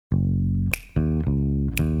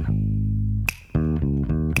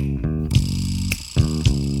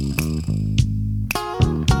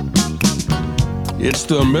It's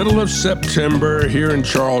the middle of September here in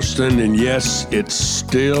Charleston, and yes, it's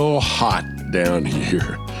still hot down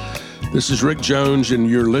here. This is Rick Jones, and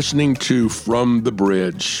you're listening to From the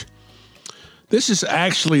Bridge. This is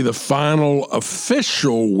actually the final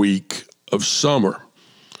official week of summer.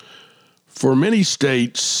 For many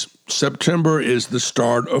states, September is the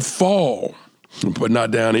start of fall, but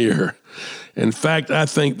not down here. In fact, I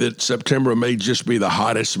think that September may just be the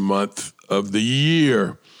hottest month of the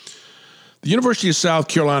year. The University of South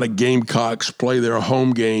Carolina Gamecocks play their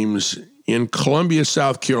home games in Columbia,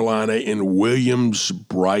 South Carolina in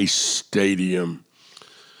Williams-Brice Stadium.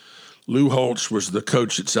 Lou Holtz was the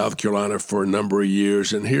coach at South Carolina for a number of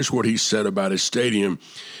years, and here's what he said about his stadium.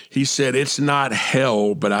 He said, "It's not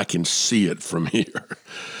hell, but I can see it from here."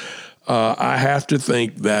 I have to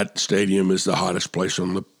think that stadium is the hottest place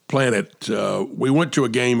on the planet. We went to a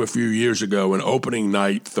game a few years ago, an opening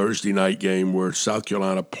night, Thursday night game where South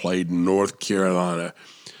Carolina played North Carolina,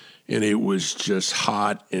 and it was just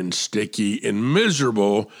hot and sticky and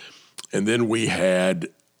miserable. And then we had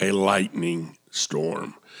a lightning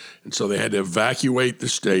storm, and so they had to evacuate the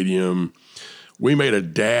stadium. We made a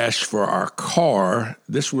dash for our car.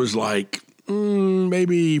 This was like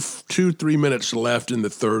maybe 2-3 minutes left in the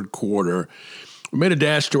third quarter. We made a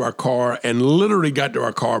dash to our car and literally got to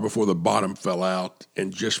our car before the bottom fell out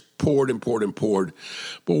and just poured and poured and poured.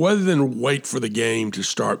 But rather than wait for the game to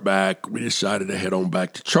start back, we decided to head on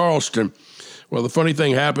back to Charleston. Well, the funny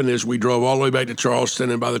thing happened is we drove all the way back to Charleston,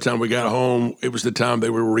 and by the time we got home, it was the time they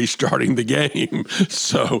were restarting the game.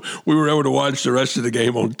 So we were able to watch the rest of the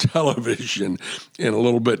game on television in a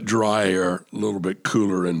little bit drier, a little bit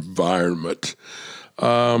cooler environment.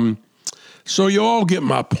 So you all get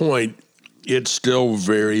my point. It's still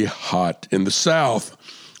very hot in the South.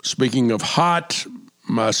 Speaking of hot,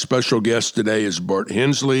 my special guest today is Bert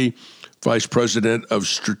Hensley, Vice President of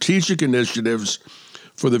Strategic Initiatives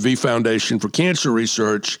for the V Foundation for Cancer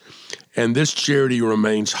Research, and this charity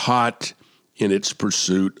remains hot in its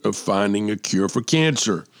pursuit of finding a cure for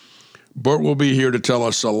cancer. Bert will be here to tell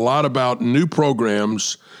us a lot about new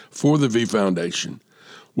programs for the V Foundation.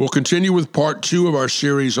 We'll continue with part 2 of our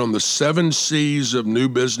series on the 7 C's of new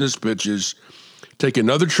business pitches, take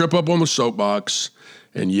another trip up on the soapbox,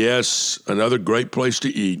 and yes, another great place to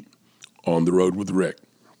eat, On the Road with Rick.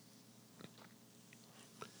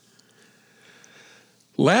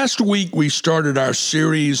 Last week, we started our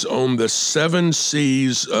series on the 7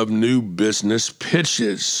 C's of new business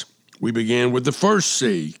pitches. We began with the first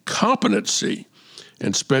C, competency,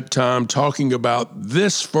 and spent time talking about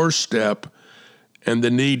this first step and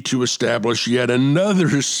the need to establish yet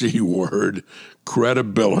another C word,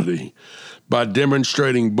 credibility, by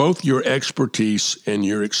demonstrating both your expertise and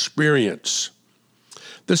your experience.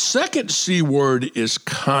 The second C word is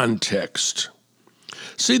context.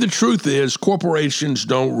 See, the truth is corporations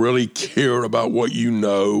don't really care about what you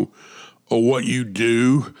know or what you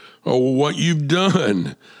do or what you've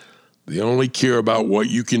done. They only care about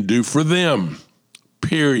what you can do for them,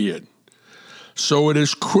 period. So it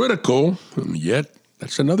is critical, and yet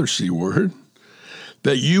that's another C word,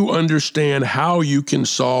 that you understand how you can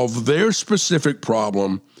solve their specific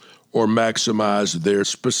problem or maximize their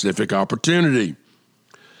specific opportunity.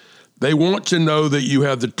 They want to know that you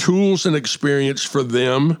have the tools and experience for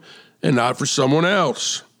them and not for someone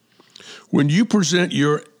else. When you present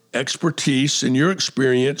your expertise and your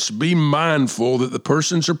experience, be mindful that the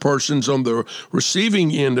persons or persons on the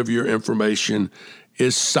receiving end of your information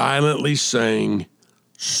is silently saying,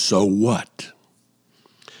 "So what?"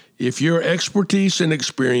 If your expertise and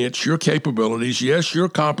experience, your capabilities, yes, your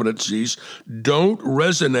competencies, don't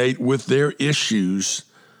resonate with their issues,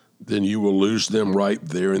 then you will lose them right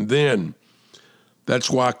there and then. That's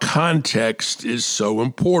why context is so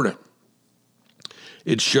important.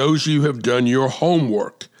 It shows you have done your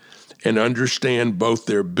homework and understand both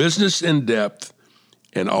their business in depth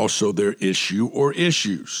and also their issue or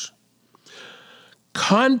issues.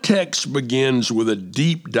 Context begins with a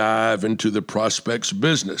deep dive into the prospect's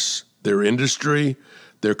business, their industry,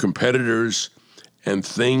 their competitors, and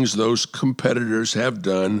things those competitors have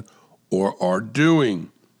done or are doing.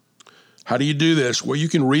 How do you do this? Well, you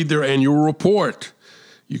can read their annual report.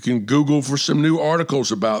 You can Google for some new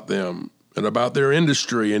articles about them and about their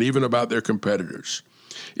industry and even about their competitors.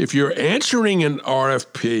 If you're answering an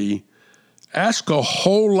RFP, ask a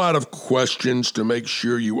whole lot of questions to make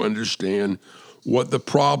sure you understand what the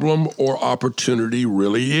problem or opportunity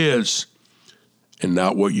really is and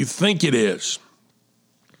not what you think it is.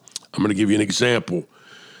 I'm going to give you an example.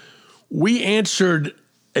 We answered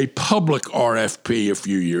a public RFP a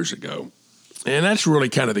few years ago, and that's really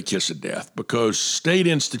kind of the kiss of death because state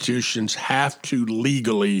institutions have to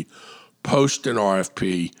legally post an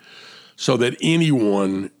RFP so that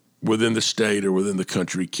anyone within the state or within the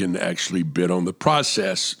country can actually bid on the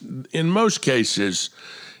process. In most cases,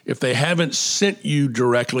 if they haven't sent you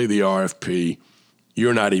directly the RFP,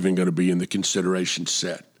 you're not even going to be in the consideration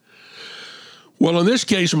set. Well, in this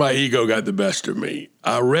case, my ego got the best of me.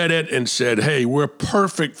 I read it and said, hey, we're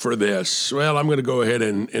perfect for this. Well, I'm going to go ahead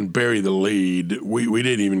and bury the lead. We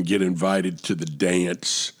didn't even get invited to the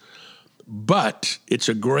dance. But it's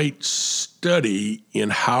a great study in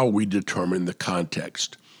how we determine the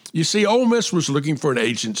context. You see, Ole Miss was looking for an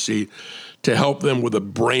agency to help them with a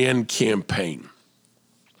brand campaign.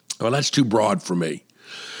 Well, that's too broad for me.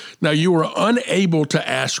 Now, you were unable to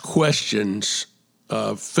ask questions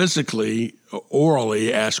physically,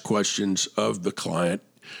 orally ask questions of the client.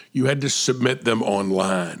 You had to submit them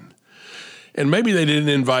online. And maybe they didn't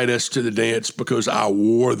invite us to the dance because I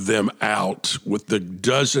wore them out with the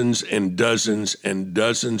dozens and dozens and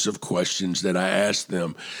dozens of questions that I asked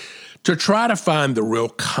them to try to find the real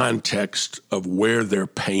context of where their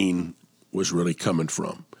pain was really coming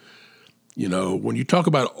from. You know, when you talk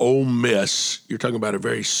about Ole Miss, you're talking about a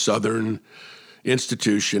very southern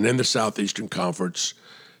institution in the Southeastern Conference.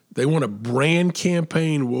 They want a brand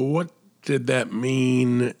campaign. Well, what did that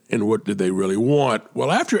mean and what did they really want?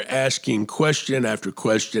 Well, after asking question after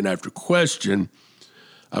question after question,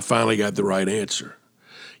 I finally got the right answer.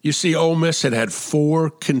 You see, Ole Miss had 4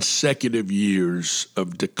 consecutive years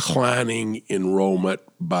of declining enrollment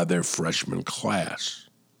by their freshman class.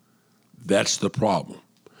 That's the problem.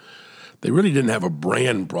 They really didn't have a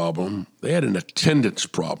brand problem. They had an attendance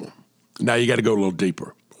problem. Now you got to go a little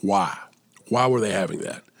deeper. Why? Why were they having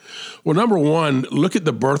that? Well, number one, look at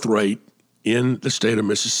the birth rate in the state of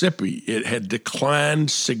Mississippi. It had declined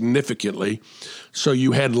significantly, so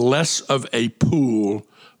you had less of a pool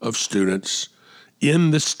of students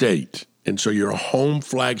in the state. And so your home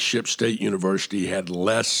flagship state university had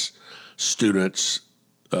less students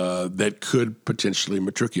that could potentially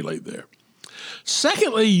matriculate there.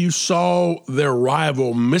 Secondly, you saw their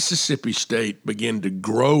rival Mississippi State begin to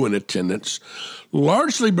grow in attendance,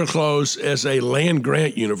 largely because as a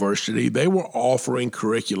land-grant university, they were offering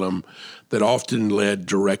curriculum that often led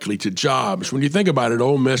directly to jobs. When you think about it,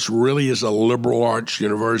 Ole Miss really is a liberal arts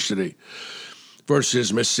university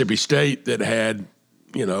versus Mississippi State that had,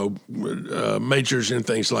 majors in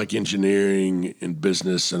things like engineering and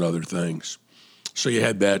business and other things. So you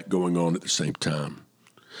had that going on at the same time.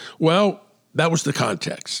 Well, that was the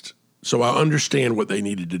context. So I understand what they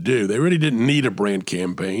needed to do. They really didn't need a brand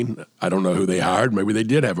campaign. I don't know who they hired. Maybe they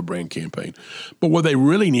did have a brand campaign. But what they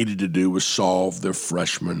really needed to do was solve their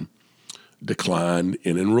freshman decline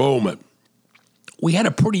in enrollment. We had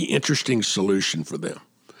a pretty interesting solution for them.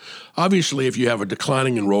 Obviously, if you have a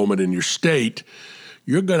declining enrollment in your state,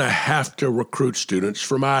 you're going to have to recruit students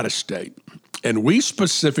from out of state. And we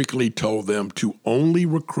specifically told them to only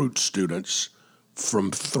recruit students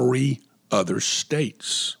from 3 other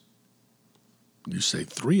states. You say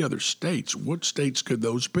 3 other states. What states could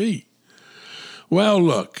those be? Well,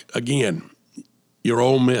 look, again, you're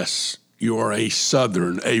Ole Miss. You are a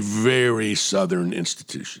very southern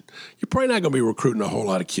institution. You're probably not going to be recruiting a whole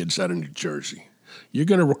lot of kids out of New Jersey. You're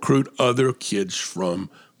going to recruit other kids from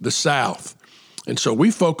the South. And so we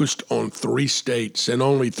focused on 3 states and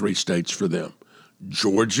only 3 states for them: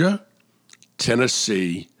 Georgia,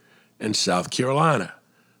 Tennessee, and South Carolina.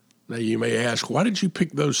 Now, you may ask, why did you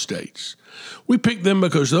pick those states? We picked them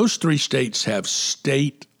because those 3 states have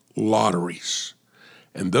state lotteries.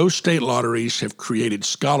 And those state lotteries have created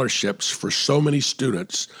scholarships for so many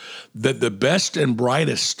students that the best and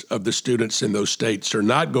brightest of the students in those states are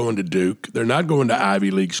not going to Duke. They're not going to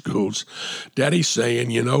Ivy League schools. Daddy's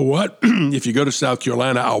saying, you know what? If you go to South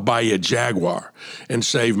Carolina, I'll buy you a Jaguar and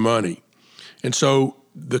save money. And so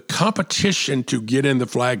the competition to get in the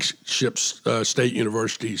flagship state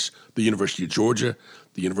universities, the University of Georgia,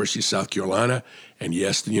 the University of South Carolina, and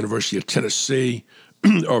yes, the University of Tennessee,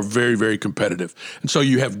 are very, very competitive. And so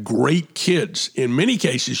you have great kids. In many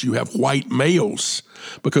cases, you have white males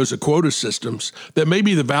because of quota systems that may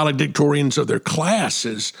be the valedictorians of their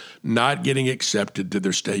classes not getting accepted to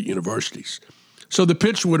their state universities. So the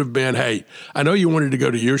pitch would have been, hey, I know you wanted to go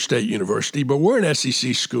to your state university, but we're an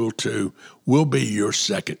SEC school too. We'll be your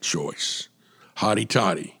second choice. Hotty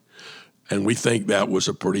toddy. And we think that was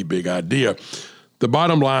a pretty big idea. The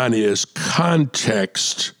bottom line is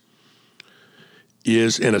context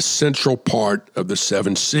is an essential part of the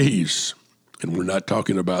 7 C's. And we're not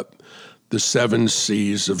talking about the 7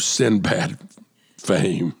 C's of Sinbad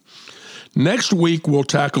fame. Next week, we'll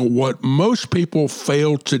tackle what most people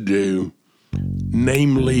fail to do,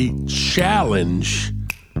 namely challenge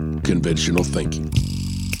conventional thinking.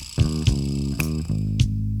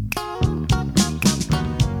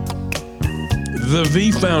 The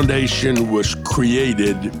V Foundation was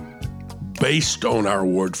created based on our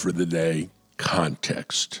word for the day,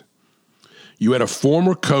 context. You had a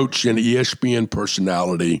former coach and ESPN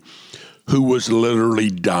personality who was literally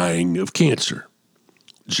dying of cancer.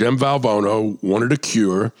 Jim Valvano wanted a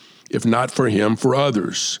cure, if not for him, for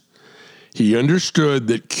others. He understood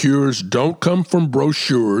that cures don't come from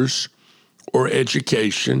brochures or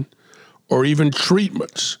education or even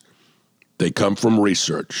treatments. They come from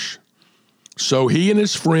research. So he and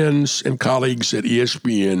his friends and colleagues at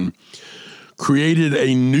ESPN created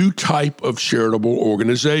a new type of charitable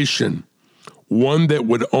organization, one that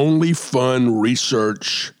would only fund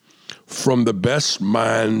research from the best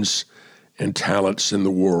minds and talents in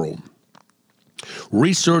the world.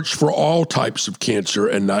 Research for all types of cancer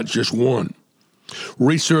and not just one.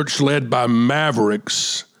 Research led by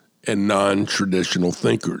mavericks and non-traditional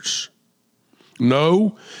thinkers.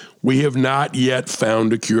 No, we have not yet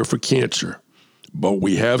found a cure for cancer, but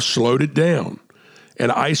we have slowed it down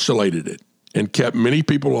and isolated it and kept many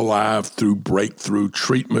people alive through breakthrough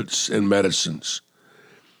treatments and medicines.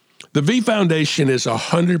 The V Foundation is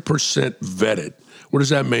 100% vetted. What does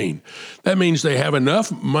that mean? That means they have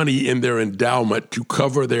enough money in their endowment to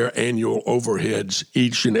cover their annual overheads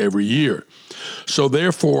each and every year. So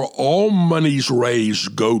therefore, all monies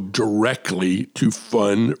raised go directly to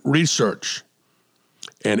fund research.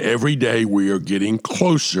 And every day we are getting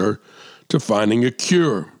closer to finding a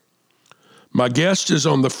cure. My guest is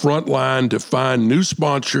on the front line to find new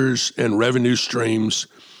sponsors and revenue streams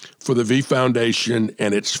for the V Foundation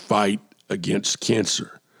and its fight against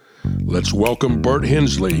cancer. Let's welcome Bert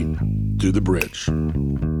Hensley to the bridge.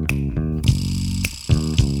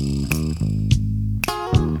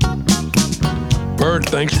 Bert,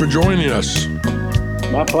 thanks for joining us.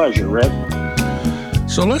 My pleasure, Red.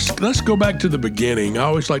 So let's go back to the beginning. I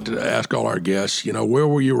always like to ask all our guests, where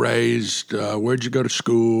were you raised? Where'd you go to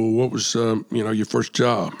school? What was, your first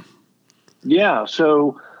job? Yeah,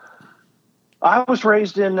 so I was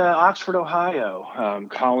raised in Oxford, Ohio,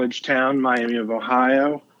 college town, Miami of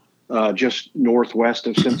Ohio, just northwest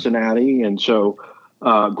of Cincinnati. And so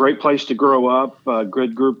great place to grow up, a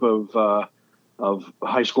good group of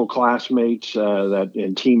high school classmates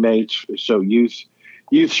and teammates. So youth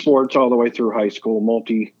sports all the way through high school,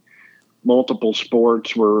 multiple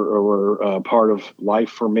sports were part of life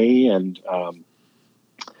for me. And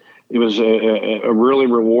it was a really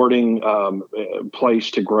rewarding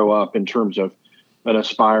place to grow up in terms of an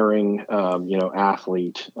aspiring,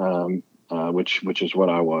 athlete, which is what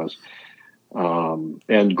I was.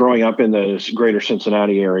 And growing up in the greater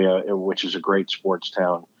Cincinnati area, which is a great sports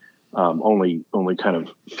town, only kind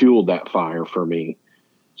of fueled that fire for me.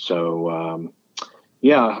 So,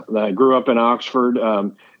 I grew up in Oxford.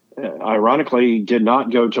 Ironically, did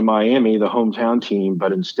not go to Miami, the hometown team,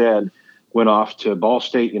 but instead went off to Ball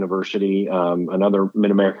State University, another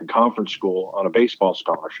Mid-American Conference school, on a baseball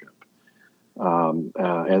scholarship, and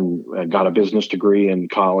got a business degree in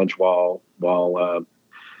college while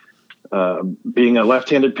being a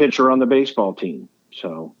left-handed pitcher on the baseball team.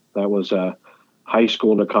 So that was high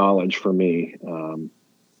school to college for me.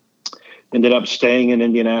 Ended up staying in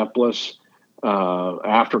Indianapolis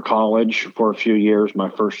after college for a few years. My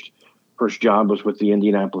first job was with the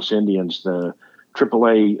Indianapolis Indians, the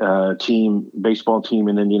AAA baseball team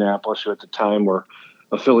in Indianapolis, who at the time were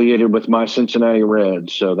affiliated with my Cincinnati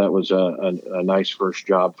Reds. So that was a nice first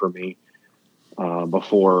job for me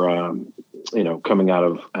before coming out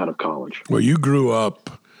of college. Well, you grew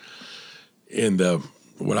up in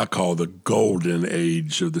what I call the golden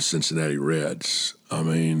age of the Cincinnati Reds. I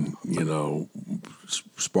mean,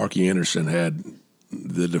 Sparky Anderson had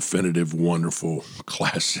the definitive, wonderful,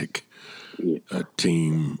 classic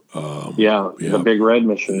team. The Big Red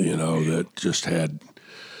Machine. That just had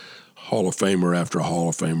Hall of Famer after Hall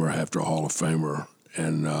of Famer after Hall of Famer.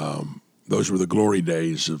 And those were the glory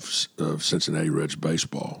days of Cincinnati Reds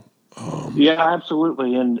baseball.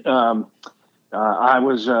 Absolutely. And I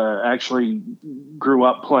was actually grew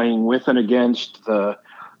up playing with and against the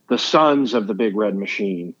sons of the Big Red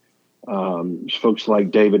Machine. Folks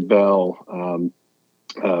like David Bell,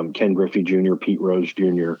 Ken Griffey Jr., Pete Rose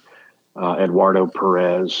Jr., Eduardo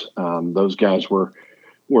Perez. Those guys were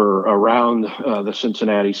around the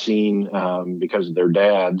Cincinnati scene because of their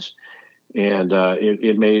dads, and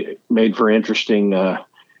it made for interesting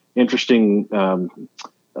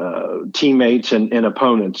teammates and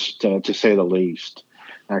opponents, to say the least.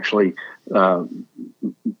 Actually,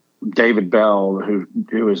 David Bell,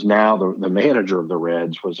 who is now the manager of the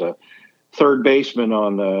Reds, was a third baseman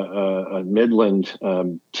on a Midland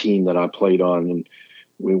team that I played on, and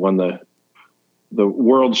we won the the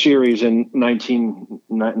World Series in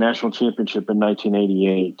national championship in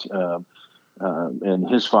 1988. And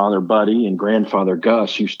his father, Buddy, and grandfather,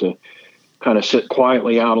 Gus, used to kind of sit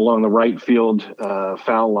quietly out along the right field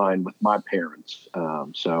foul line with my parents.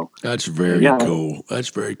 So that's very cool. That's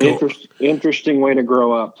very cool. Interesting way to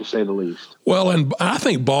grow up, to say the least. Well, and I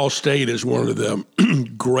think Ball State is one of the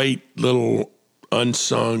great little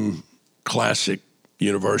unsung classic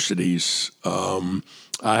universities.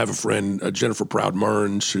 I have a friend, Jennifer Proud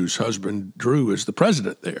Mearns, whose husband Drew is the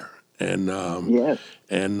president there, and yes.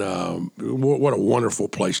 And what a wonderful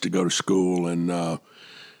place to go to school. And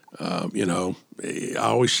you know, I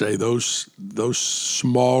always say those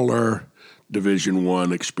smaller Division I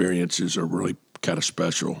experiences are really kind of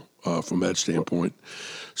special from that standpoint.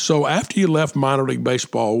 So after you left minor league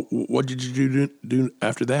baseball, what did you do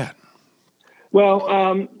after that?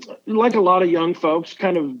 Well, like a lot of young folks,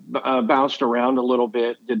 kind of bounced around a little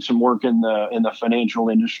bit, did some work in the financial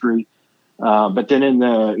industry, but then in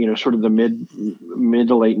the sort of the mid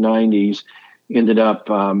to late 90s, ended up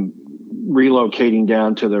relocating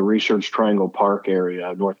down to the Research Triangle Park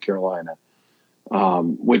area of North Carolina,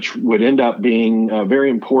 which would end up being a very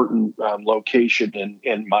important location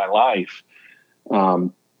in my life,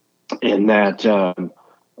 in that.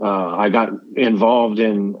 I got involved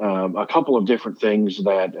in a couple of different things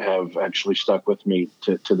that have actually stuck with me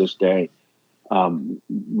to this day.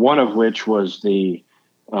 One of which was a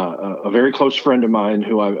very close friend of mine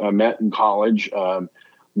who I met in college.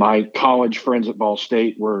 My college friends at Ball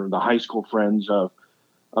State were the high school friends of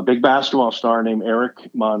a big basketball star named Eric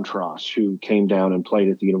Montross, who came down and played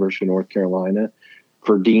at the University of North Carolina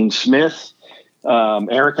for Dean Smith.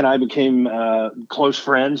 Eric and I became close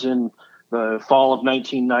friends in the fall of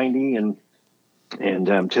 1990,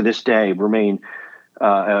 and to this day remain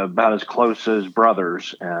about as close as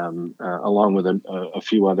brothers, along with a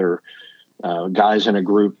few other guys in a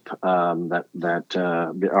group that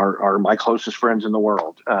are my closest friends in the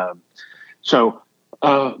world. So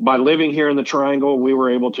by living here in the Triangle, we were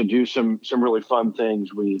able to do some really fun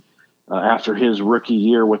things. We after his rookie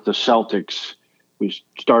year with the Celtics, we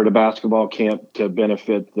started a basketball camp to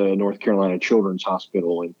benefit the North Carolina Children's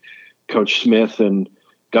Hospital, and Coach Smith and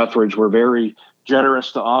Guthridge were very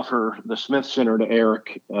generous to offer the Smith Center to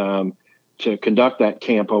Eric to conduct that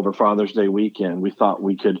camp over Father's Day weekend. We thought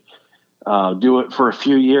we could do it for a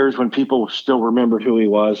few years when people still remembered who he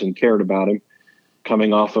was and cared about him,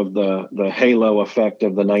 coming off of the halo effect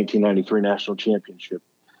of the 1993 National Championship.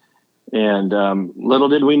 And little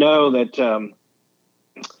did we know that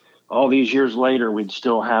all these years later, we'd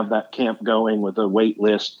still have that camp going with a wait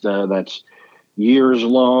list that's years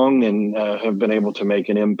long, and have been able to make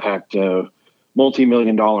an impact,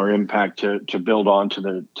 multi-million-dollar impact to build on to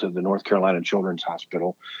the North Carolina Children's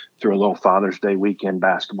Hospital through a little Father's Day weekend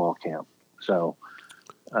basketball camp. So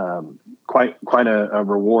quite a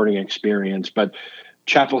rewarding experience. But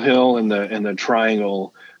Chapel Hill and the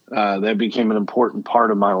Triangle, that became an important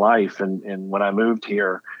part of my life. And when I moved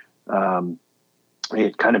here,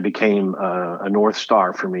 it kind of became a North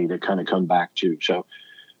Star for me to kind of come back to. So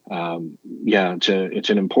it's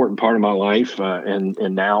an important part of my life,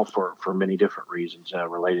 and now for many different reasons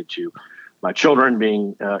related to my children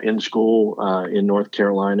being in school in North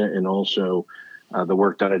Carolina, and also the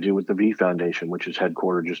work that I do with the V Foundation, which is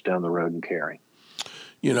headquartered just down the road in Cary.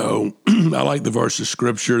 You know, I like the verse of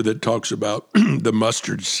scripture that talks about the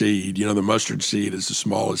mustard seed. You know, the mustard seed is the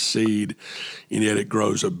smallest seed, and yet it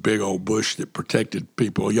grows a big old bush that protected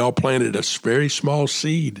people. Y'all planted a very small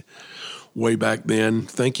seed way back then,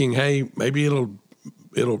 thinking, hey, maybe it'll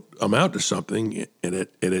amount to something, and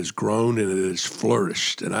it has grown and it has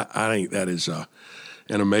flourished. And I think that is an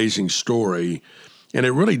amazing story. And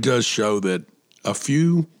it really does show that a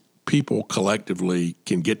few people collectively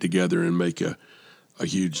can get together and make a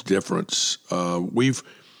huge difference. We've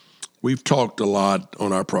talked a lot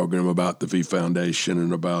on our program about the V Foundation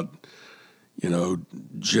and about,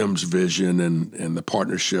 Jim's vision and the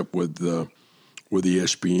partnership with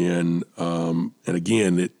ESPN. And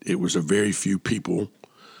again, it was a very few people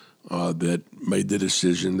that made the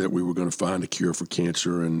decision that we were going to find a cure for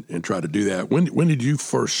cancer and try to do that. When did you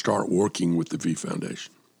first start working with the V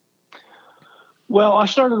Foundation? Well, I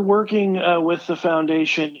started working with the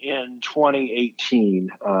foundation in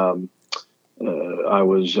 2018.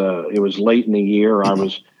 It was late in the year.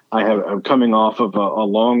 I'm coming off of a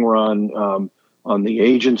long run on the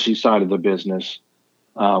agency side of the business,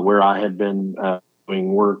 where I had been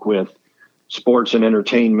doing work with sports and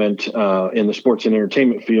entertainment in the sports and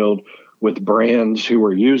entertainment field with brands who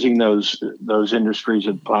were using those industries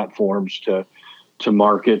and platforms to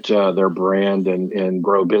market their brand and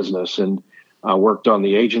grow business. And worked on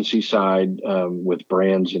the agency side with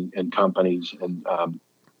brands and companies,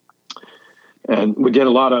 and we did a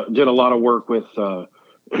lot of work with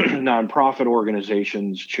nonprofit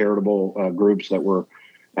organizations, charitable groups that were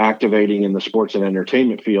activating in the sports and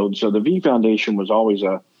entertainment field. So the V Foundation was always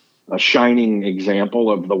a shining example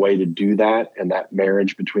of the way to do that, and that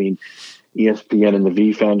marriage between ESPN and the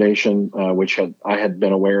V Foundation, which I had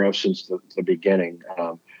been aware of since the beginning,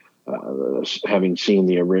 having seen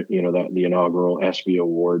the inaugural ESPY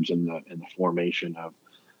Awards and the formation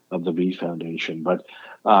of the V Foundation. But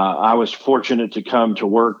I was fortunate to come to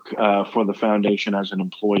work for the foundation as an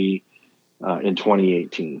employee in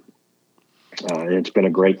 2018. It's been a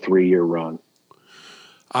great 3-year run.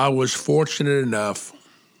 I was fortunate enough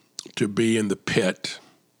to be in the pit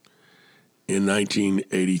in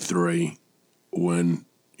 1983 when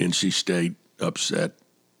NC State upset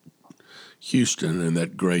Houston, and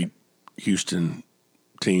that great Houston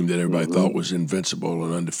team that everybody thought was invincible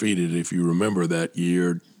and undefeated. If you remember that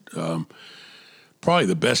year, probably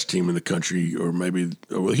the best team in the country, or maybe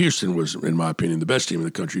Houston was, in my opinion, the best team in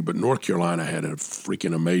the country, but North Carolina had a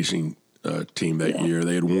freaking amazing team that year.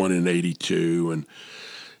 They had won in 82, and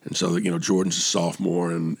so, Jordan's a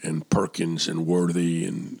sophomore, and Perkins and Worthy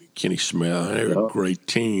and Kenny Smith. They were a great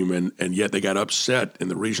team, and yet they got upset in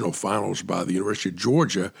the regional finals by the University of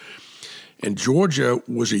Georgia. And Georgia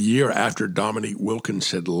was a year after Dominique Wilkins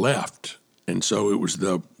had left. And so it was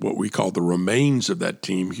what we call the remains of that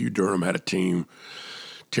team. Hugh Durham had a team,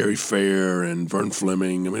 Terry Fair and Vern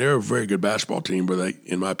Fleming. I mean, they were a very good basketball team, but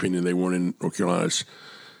in my opinion, they weren't in North Carolina's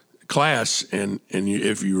class. And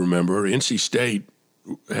if you remember, NC State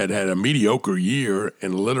had a mediocre year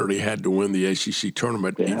and literally had to win the ACC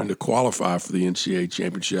tournament even to qualify for the NCAA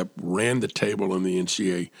championship. Ran the table in the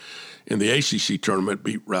ACC tournament,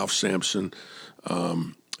 beat Ralph Sampson,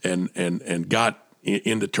 and got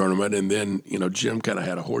in the tournament. And then Jim kind of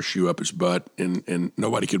had a horseshoe up his butt, and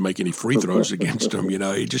nobody could make any free throws against him.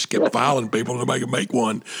 He just kept fouling people, nobody could make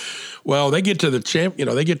one. Well, they get to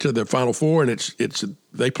they get to the Final Four, and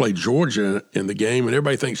they play Georgia in the game, and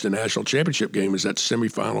everybody thinks the national championship game is that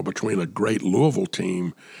semifinal between a great Louisville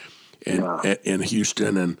team and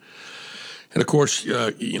Houston, and of course,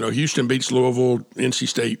 Houston beats Louisville, NC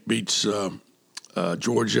State beats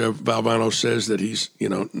Georgia. Valvano says that they're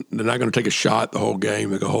not going to take a shot the whole game.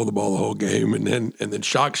 They're going to hold the ball the whole game, and then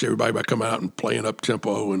shocks everybody by coming out and playing up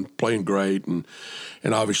tempo and playing great, and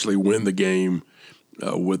obviously win the game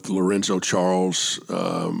with Lorenzo Charles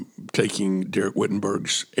taking Derek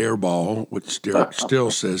Wittenberg's air ball, which Derek still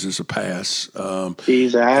says is a pass.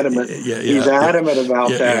 He's adamant. He's adamant about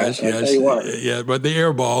that. Yes, but the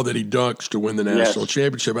air ball that he dunks to win the national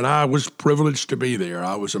championship. And I was privileged to be there.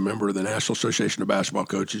 I was a member of the National Association of Basketball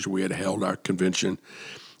Coaches. We had held our convention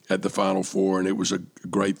at the Final Four, and it was a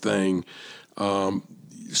great thing.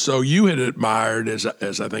 So you had admired, as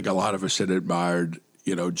I think a lot of us had admired,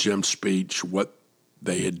 Jim's speech, what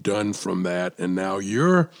they had done from that, and now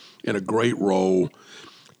you're in a great role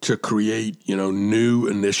to create, new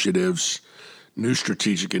initiatives, new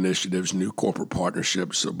strategic initiatives, new corporate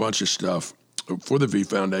partnerships, a bunch of stuff for the V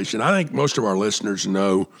Foundation. I think most of our listeners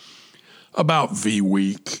know about V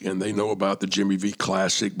Week, and they know about the Jimmy V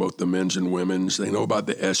Classic, both the men's and women's. They know about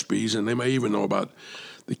the ESPYs, and they may even know about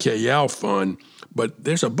the KYAL Fund. But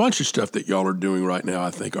there's a bunch of stuff that y'all are doing right now I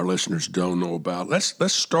think our listeners don't know about.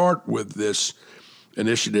 Let's start with this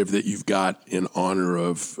initiative that you've got in honor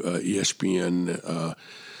of ESPN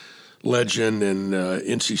legend and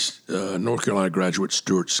North Carolina graduate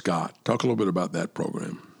Stuart Scott. Talk a little bit about that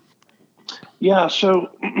program. Yeah, so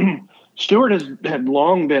Stuart had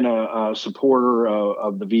long been a supporter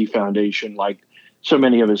of the V Foundation, like so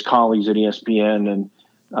many of his colleagues at ESPN,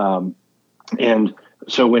 and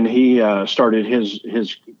so when he started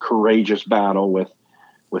his courageous battle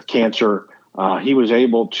with cancer, he was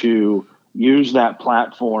able to use that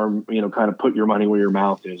platform, kind of put your money where your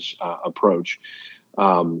mouth is approach.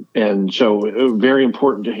 And so very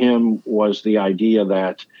important to him was the idea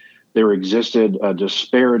that there existed a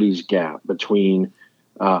disparities gap between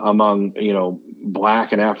among,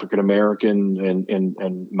 Black and African American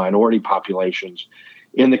and minority populations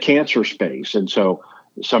in the cancer space. And so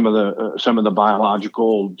some of the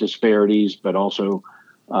biological disparities, but also,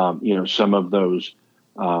 some of those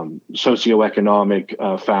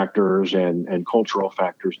socioeconomic factors and cultural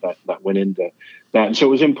factors that went into that. And so it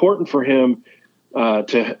was important for him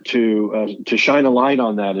to shine a light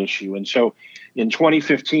on that issue. And so in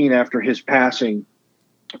 2015, after his passing,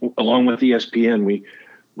 along with ESPN,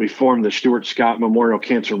 we formed the Stuart Scott Memorial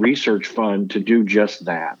Cancer Research Fund to do just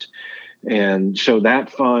that. And so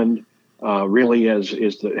that fund really has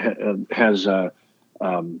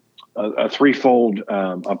a threefold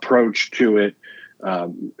approach to it.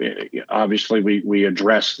 Obviously, we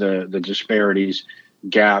address the disparities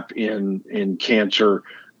gap in cancer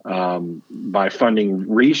by funding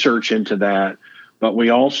research into that, but we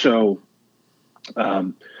also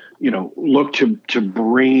look to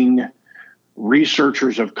bring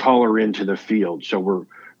researchers of color into the field. So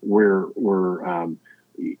we're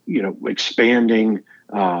expanding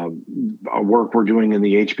work we're doing in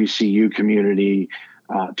the HBCU community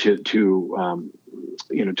to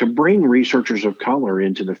bring researchers of color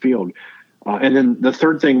into the field. And then the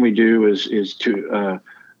third thing we do is to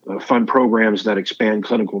fund programs that expand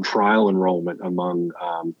clinical trial enrollment among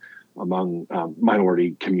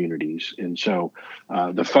minority communities. And so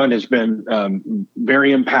the fund has been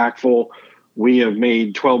very impactful. We have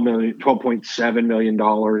made $12.7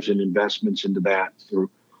 million in investments into that through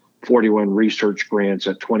 41 research grants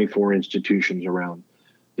at 24 institutions around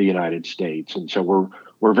the United States. And so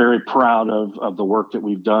we're very proud of the work that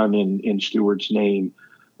we've done in Stewart's name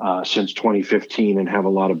since 2015, and have a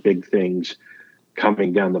lot of big things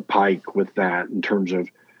coming down the pike with that in terms of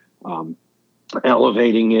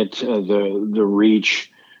elevating it, the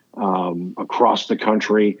reach across the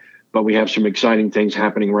country. But we have some exciting things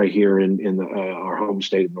happening right here in our home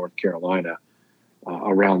state of North Carolina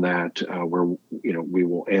around that, where we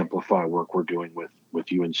will amplify work we're doing with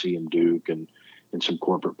UNC and Duke and some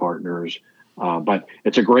corporate partners. But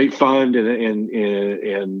it's a great fund,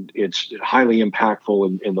 and it's highly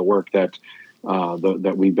impactful in the work that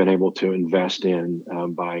we've been able to invest in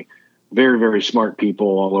by very, very smart people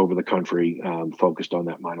all over the country focused on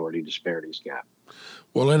that minority disparities gap.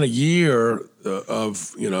 Well, in a year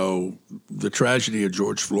of, the tragedy of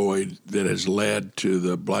George Floyd that has led to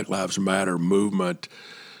the Black Lives Matter movement,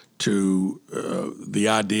 to the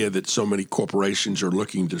idea that so many corporations are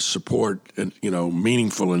looking to support,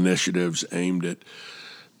 meaningful initiatives aimed at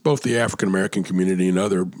both the African-American community and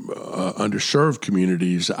other underserved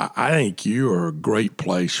communities, I think you are a great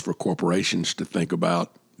place for corporations to think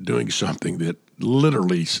about doing something that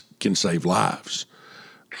literally can save lives.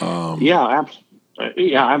 Yeah,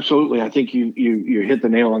 absolutely. I think you hit the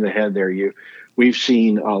nail on the head there. We've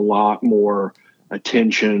seen a lot more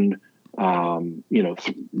attention, either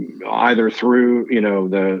through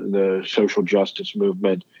the social justice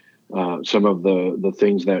movement, some of the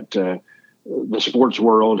things that the sports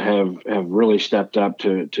world have really stepped up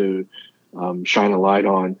to shine a light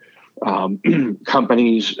on.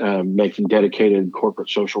 Companies making dedicated corporate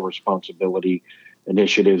social responsibility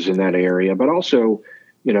initiatives in that area, but also,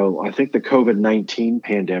 I think the COVID-19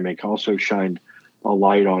 pandemic also shined a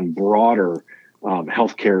light on broader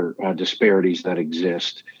healthcare disparities that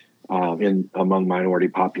exist among minority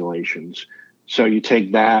populations. So you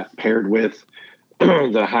take that paired with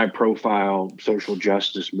the high-profile social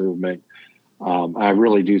justice movement. I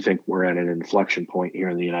really do think we're at an inflection point here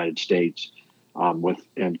in the United States,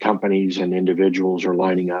 and companies and individuals are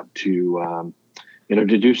lining up to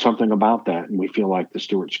do something about that. And we feel like the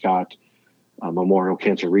Stuart Scott Memorial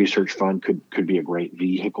Cancer Research Fund could be a great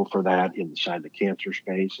vehicle for that inside the cancer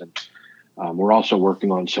space. And we're also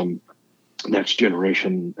working on some next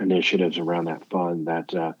generation initiatives around that fund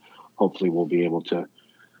that hopefully we'll be able to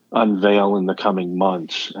unveil in the coming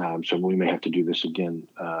months. So we may have to do this again,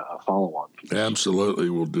 a follow-on.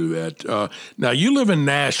 Absolutely, we'll do that. Now, you live in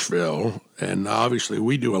Nashville, and obviously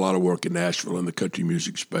we do a lot of work in Nashville in the country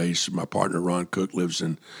music space. My partner, Ron Cook, lives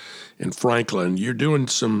in Franklin. You're doing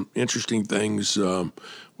some interesting things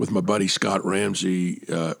with my buddy Scott Ramsey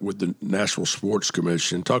with the Nashville Sports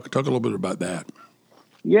Commission. Talk a little bit about that.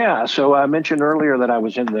 Yeah, so I mentioned earlier that I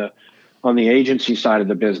was on the agency side of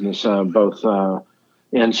the business,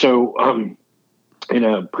 and so in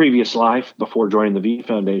a previous life before joining the V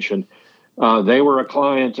Foundation, they were a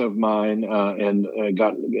client of mine and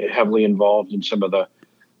got heavily involved in some of the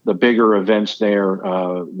bigger events there,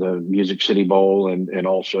 the Music City Bowl, and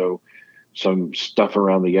also some stuff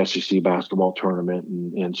around the SEC basketball tournament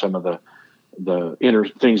and some of the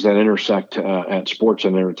things that intersect at sports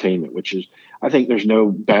and entertainment, which is, I think there's no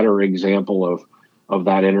better example of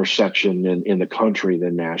that intersection in the country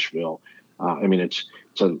than Nashville. I mean, it's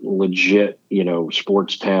a legit,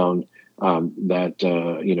 sports town that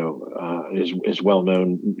is well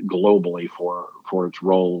known globally for its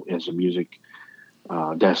role as a music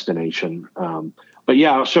destination. But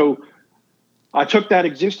yeah, so I took that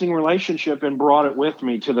existing relationship and brought it with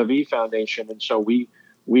me to the V Foundation, and so we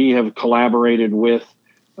have collaborated with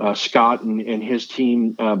Scott and his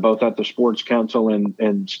team, both at the Sports Council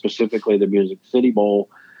and specifically the Music City Bowl,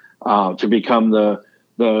 to become the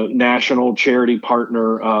national charity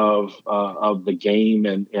partner of the game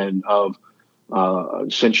and of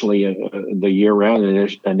essentially the year-round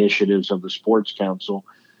initiatives of the Sports Council.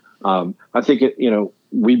 I think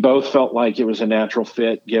we both felt like it was a natural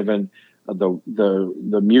fit given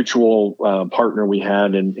the mutual partner we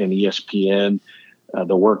had in ESPN,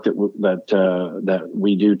 the work that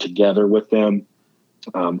we do together with them,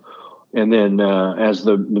 and then as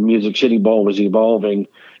the Music City Bowl was evolving,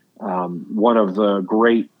 one of the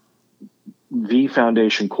great V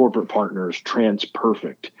Foundation corporate partners,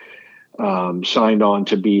 TransPerfect, signed on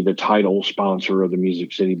to be the title sponsor of the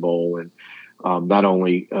Music City Bowl, and not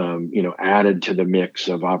only added to the mix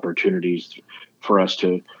of opportunities for us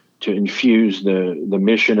to infuse the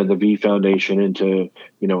mission of the V Foundation into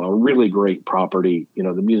a really great property.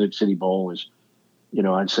 The Music City Bowl is,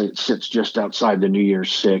 I'd say it sits just outside the New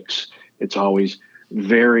Year's Six. It's always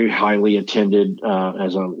very highly attended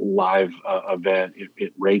as a live event.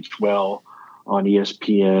 It rates well on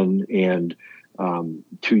ESPN, and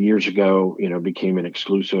 2 years ago, became an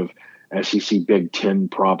exclusive SEC Big Ten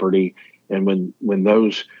property. And when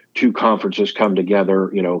those two conferences come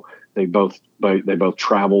together, they both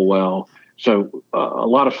travel well. So a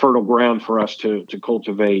lot of fertile ground for us to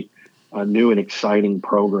cultivate new and exciting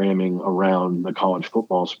programming around the college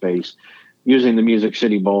football space, using the Music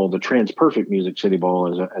City Bowl, the TransPerfect Music City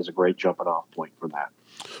Bowl, as a great jumping off point for that.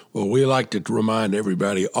 Well, we like to remind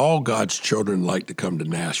everybody, all God's children like to come to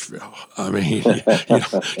Nashville. I mean,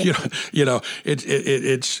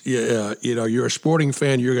 you're a sporting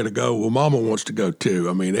fan, you're going to go. Well, Mama wants to go too.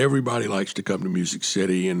 I mean, everybody likes to come to Music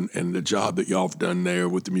City, and the job that y'all have done there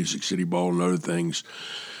with the Music City Bowl and other things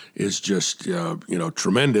is just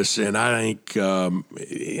tremendous. And I think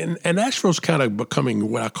and Nashville's kind of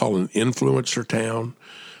becoming what I call an influencer town.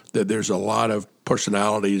 That there's a lot of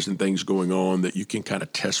personalities and things going on that you can kind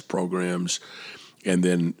of test programs and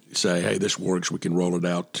then say, hey, this works. We can roll it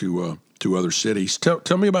out to other cities.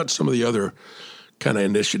 Tell me about some of the other kind of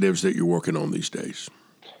initiatives that you're working on these days.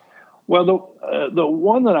 Well, the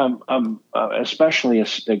one that I'm especially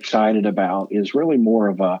excited about is really more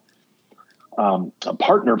of a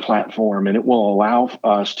partner platform, and it will allow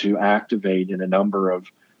us to activate in a number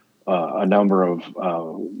of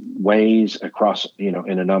ways across, in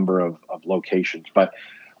a number of locations. But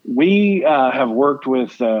we have worked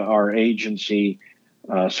with our agency,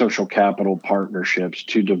 Social Capital Partnerships,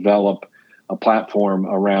 to develop a platform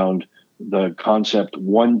around the concept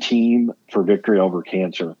One Team for Victory Over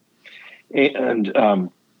Cancer. And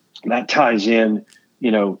that ties in,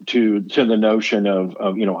 to the notion of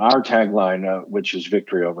our tagline, which is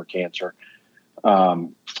Victory Over Cancer.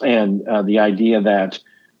 And the idea that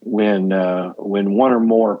when one or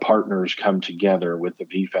more partners come together with the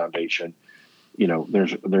V Foundation,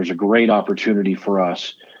 there's a great opportunity for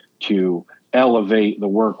us to elevate the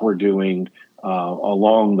work we're doing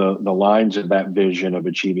along the lines of that vision of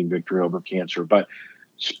achieving victory over cancer. But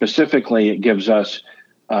specifically, it gives us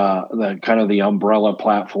the kind of the umbrella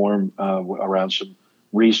platform around some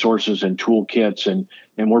resources and toolkits, and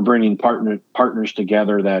we're bringing partners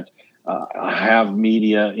together that have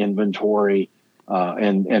media inventory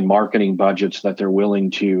and marketing budgets that they're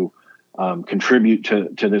willing to contribute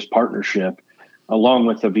to this partnership, along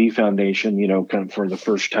with the V Foundation, kind of for the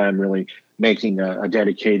first time really making a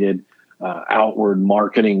dedicated outward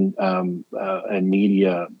marketing and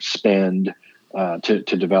media spend to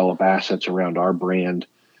develop assets around our brand.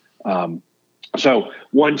 So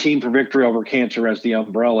One Team for Victory Over Cancer as the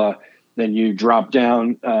umbrella, then you drop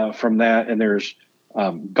down from that, and there's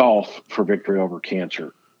golf for victory over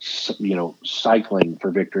cancer, cycling for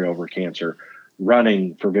victory over cancer,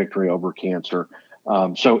 running for victory over cancer.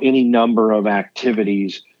 So any number of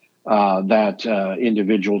activities that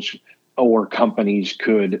individuals or companies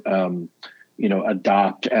could,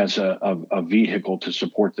 adopt as a vehicle to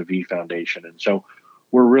support the V Foundation. And so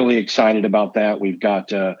we're really excited about that. We've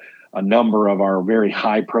got a number of our very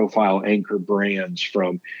high profile anchor brands,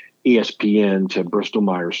 from ESPN to Bristol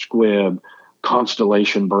Myers Squibb,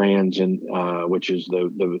 Constellation Brands, which is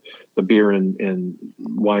the beer and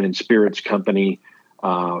wine and spirits company,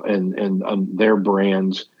 and their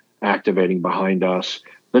brands activating behind us,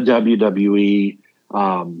 the WWE,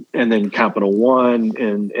 and then Capital One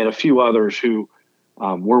and a few others who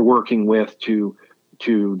we're working with to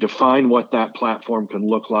define what that platform can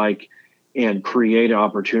look like and create an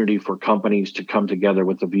opportunity for companies to come together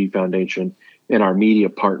with the V Foundation and our media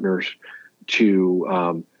partners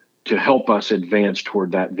to help us advance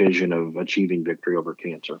toward that vision of achieving victory over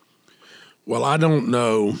cancer. Well, I don't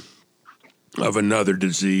know of another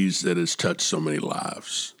disease that has touched so many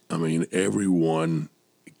lives. I mean,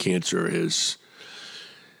 cancer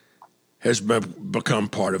has become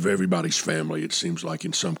part of everybody's family, it seems like,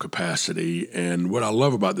 in some capacity. And what I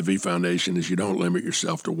love about the V Foundation is you don't limit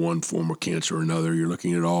yourself to one form of cancer or another. You're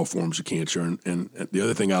looking at all forms of cancer. And the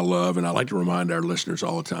other thing I love, and I like to remind our listeners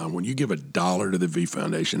all the time, when you give $1 to the V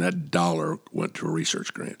Foundation, that dollar went to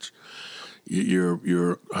research grants. You're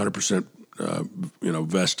 100%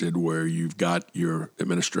 vested, where you've got your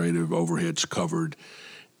administrative overheads covered.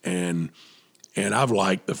 And I've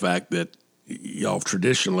liked the fact that y'all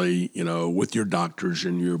traditionally, with your doctors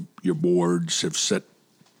and your boards, have set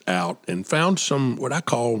out and found some, what I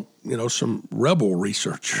call, some rebel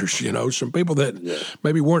researchers, some people that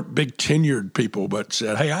maybe weren't big tenured people, but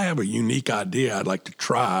said, hey, I have a unique idea I'd like to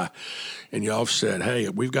try. And y'all have said, hey,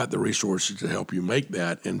 we've got the resources to help you make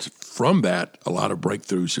that. And from that, a lot of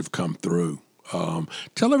breakthroughs have come through.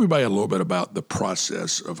 Tell everybody a little bit about the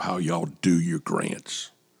process of how y'all do your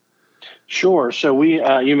grants. Sure. So we,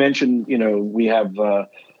 you mentioned, we have a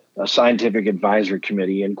scientific advisory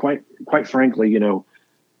committee, and quite frankly,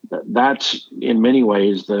 that's in many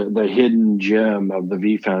ways the hidden gem of the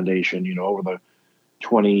V Foundation. Over the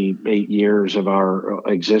 28 years of our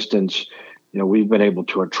existence, we've been able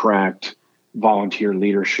to attract volunteer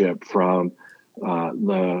leadership from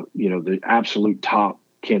the absolute top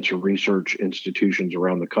cancer research institutions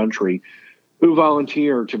around the country, who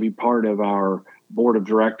volunteer to be part of our board of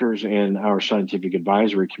directors and our scientific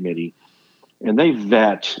advisory committee. And they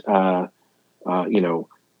vet,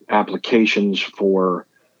 applications for,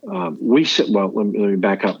 let me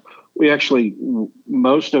back up. We actually,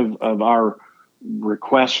 most of our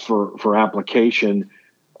requests for application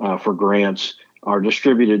for grants are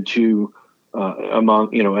distributed to among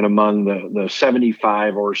the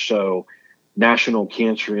 75 or so National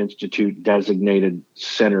Cancer Institute designated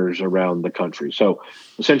centers around the country. So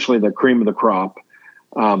essentially the cream of the crop.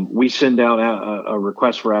 We send out a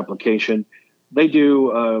request for application. They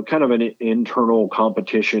do kind of an internal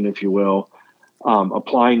competition, if you will,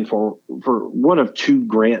 applying for one of two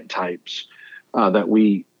grant types that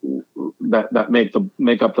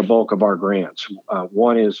make up the bulk of our grants.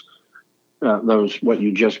 One is those, what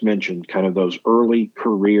you just mentioned, kind of those early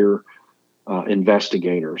career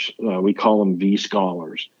investigators. We call them V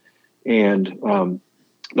Scholars. And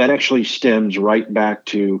that actually stems right back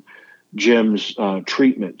to Jim's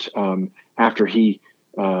treatment after he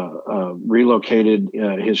relocated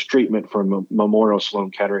his treatment from Memorial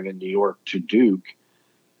Sloan Kettering in New York to Duke.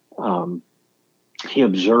 He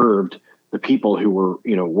observed the people who were,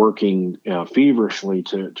 working feverishly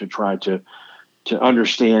to try to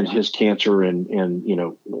understand his cancer and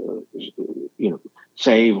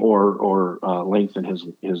save or lengthen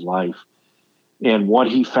his life. And what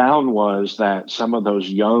he found was that some of those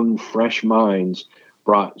young, fresh minds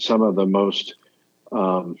brought some of the most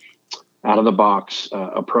out of the box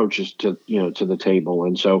approaches to the table.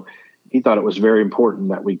 And so he thought it was very important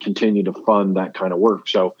that we continue to fund that kind of work.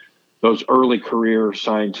 So those early career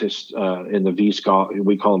scientists in the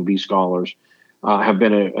we call them V Scholars, have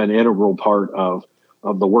been an integral part of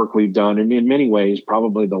the work we've done, and in many ways,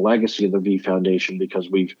 probably the legacy of the V Foundation, because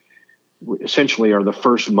we essentially are the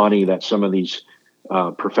first money that some of these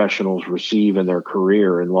professionals receive in their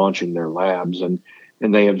career in launching their labs, and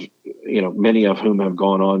they have, many of whom have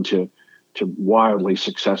gone on to wildly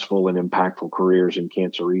successful and impactful careers in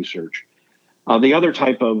cancer research. The other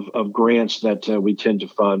type of grants that we tend to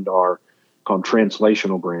fund are called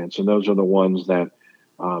translational grants, and those are the ones that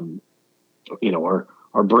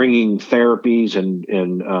are bringing therapies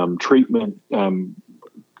and treatment from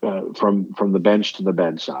the bench to the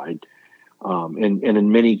bedside. And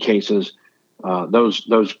in many cases,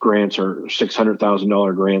 those grants are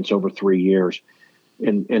 $600,000 grants over 3 years.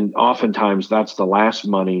 And oftentimes that's the last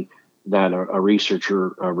money that a researcher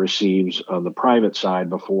receives on the private side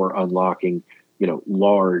before unlocking,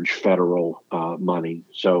 large federal money.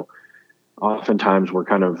 So oftentimes we're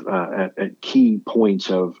kind of at key points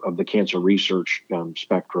of the cancer research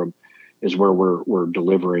spectrum is where we're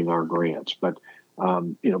delivering our grants. But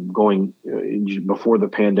going before the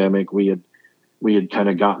pandemic, we had kind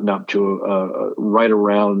of gotten up to right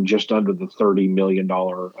around just under the $30 million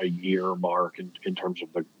a year mark in terms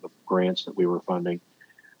of the grants that we were funding.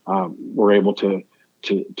 We're able to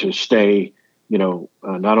stay,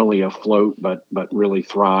 not only afloat but really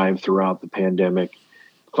thrive throughout the pandemic,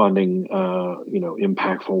 funding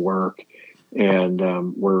impactful work, and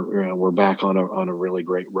we're back on a really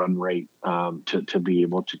great run rate to be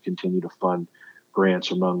able to continue to fund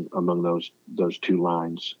grants among those two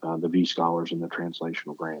lines, the V Scholars and the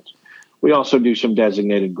translational grants. We also do some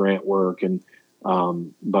designated grant work, and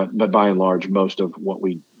but by and large, most of what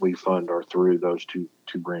we fund are through those two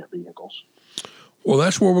grant vehicles. Well,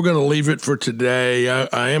 that's where we're going to leave it for today.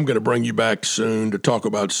 I am going to bring you back soon to talk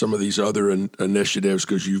about some of these other initiatives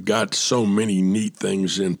because you've got so many neat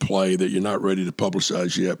things in play that you're not ready to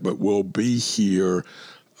publicize yet, but we'll be here.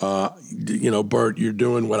 Bert, you're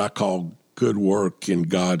doing what I call good work in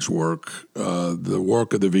God's work. The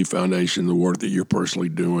work of the V Foundation, the work that you're personally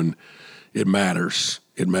doing, it matters.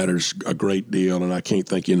 It matters a great deal, and I can't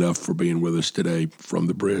thank you enough for being with us today from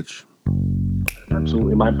the bridge.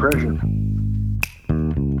 Absolutely, my pleasure.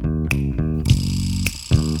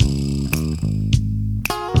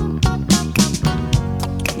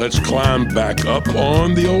 Let's climb back up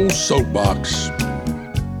on the old soapbox.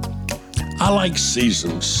 I like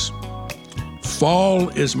seasons. Fall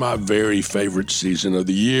is my very favorite season of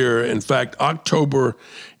the year. In fact, October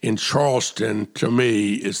in Charleston, to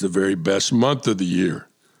me, is the very best month of the year.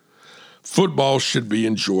 Football should be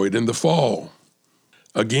enjoyed in the fall.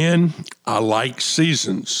 Again, I like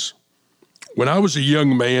seasons. When I was a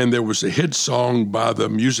young man, there was a hit song by the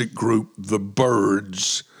music group The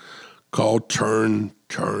Byrds called Turn,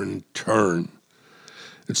 Turn, Turn.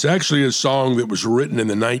 It's actually a song that was written in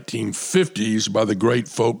the 1950s by the great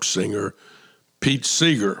folk singer Pete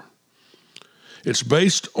Seeger. It's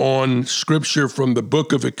based on scripture from the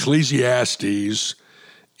book of Ecclesiastes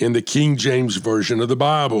in the King James Version of the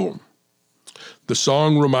Bible. The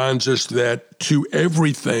song reminds us that to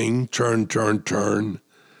everything, turn, turn, turn,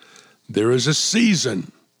 there is a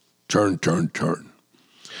season, turn, turn, turn,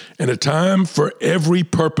 and a time for every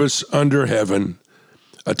purpose under heaven,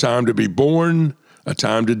 a time to be born, a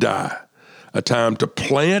time to die, a time to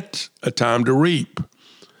plant, a time to reap,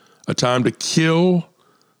 a time to kill,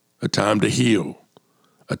 a time to heal,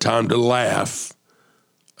 a time to laugh,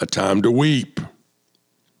 a time to weep.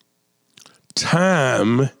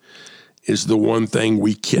 Time is the one thing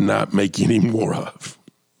we cannot make any more of.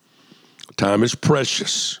 Time is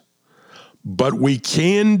precious, but we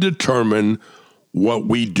can determine what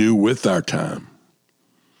we do with our time.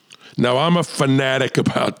 Now, I'm a fanatic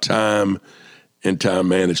about time and time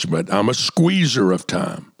management. I'm a squeezer of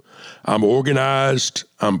time. I'm organized,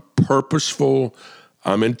 I'm purposeful,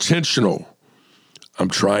 I'm intentional. I'm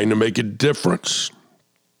trying to make a difference.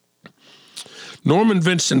 Norman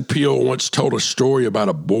Vincent Peale once told a story about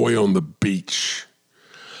a boy on the beach.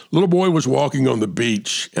 Little boy was walking on the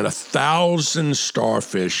beach, and 1,000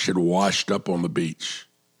 starfish had washed up on the beach.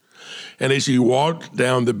 And as he walked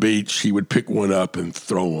down the beach, he would pick one up and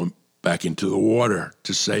throw him back into the water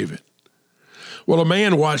to save it. Well, a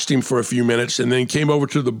man watched him for a few minutes and then came over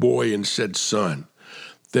to the boy and said, "Son,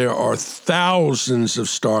 there are thousands of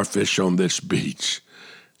starfish on this beach.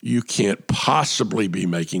 You can't possibly be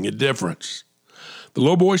making a difference." The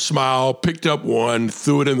little boy smiled, picked up one,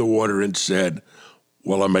 threw it in the water, and said,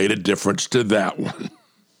 "Well, I made a difference to that one."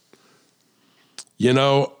 You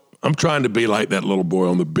know, I'm trying to be like that little boy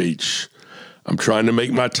on the beach. I'm trying to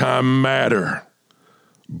make my time matter.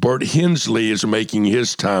 Bert Hensley is making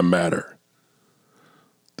his time matter.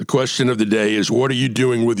 The question of the day is, what are you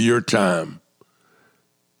doing with your time?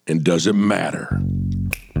 And does it matter?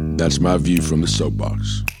 That's my view from the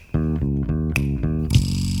soapbox.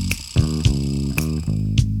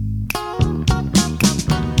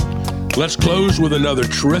 Let's close with another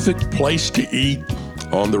terrific place to eat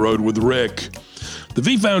on the road with Rick. The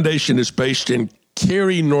V Foundation is based in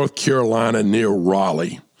Cary, North Carolina, near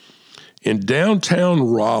Raleigh. In downtown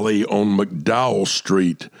Raleigh on McDowell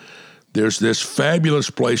Street, there's this fabulous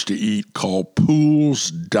place to eat called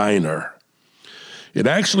Poole's Diner. It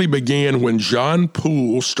actually began when John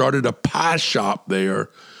Poole started a pie shop there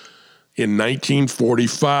in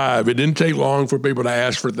 1945. It didn't take long for people to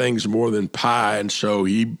ask for things more than pie, and so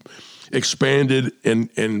he expanded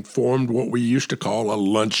and formed what we used to call a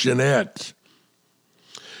luncheonette.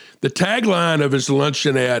 The tagline of his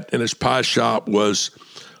luncheonette and his pie shop was,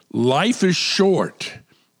 "Life is short,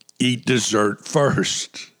 eat dessert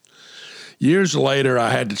first." Years later, I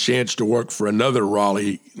had the chance to work for another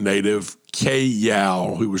Raleigh native, Kay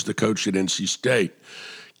Yow, who was the coach at NC State.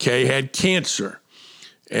 Kay had cancer,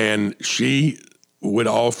 and she would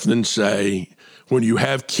often say, when you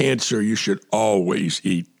have cancer, you should always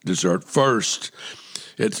eat dessert first.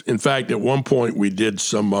 In fact, at one point, we did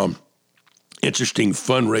some interesting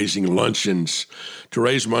fundraising luncheons to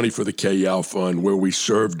raise money for the Kay Yow Fund, where we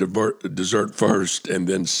served dessert first and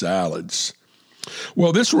then salads.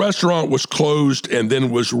 Well, this restaurant was closed and then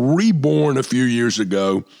was reborn a few years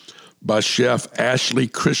ago by Chef Ashley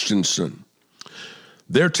Christensen.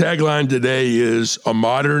 Their tagline today is a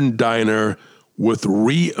modern diner with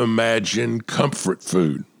reimagined comfort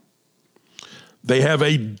food. They have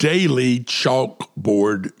a daily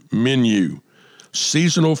chalkboard menu,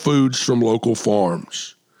 seasonal foods from local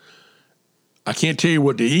farms, I can't tell you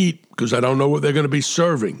what to eat because I don't know what they're going to be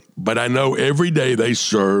serving, but I know every day they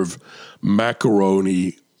serve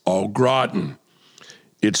macaroni au gratin.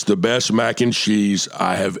 It's the best mac and cheese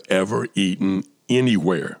I have ever eaten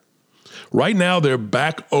anywhere. Right now, they're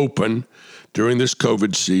back open during this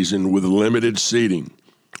COVID season with limited seating.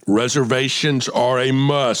 Reservations are a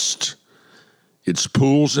must. It's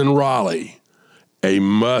Pools in Raleigh, a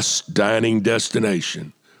must dining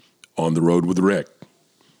destination on the road with Rick.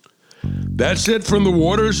 That's it from the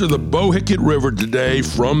waters of the Bohicket River today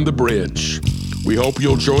from the bridge. We hope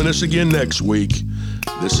you'll join us again next week.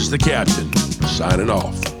 This is the captain signing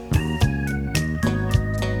off.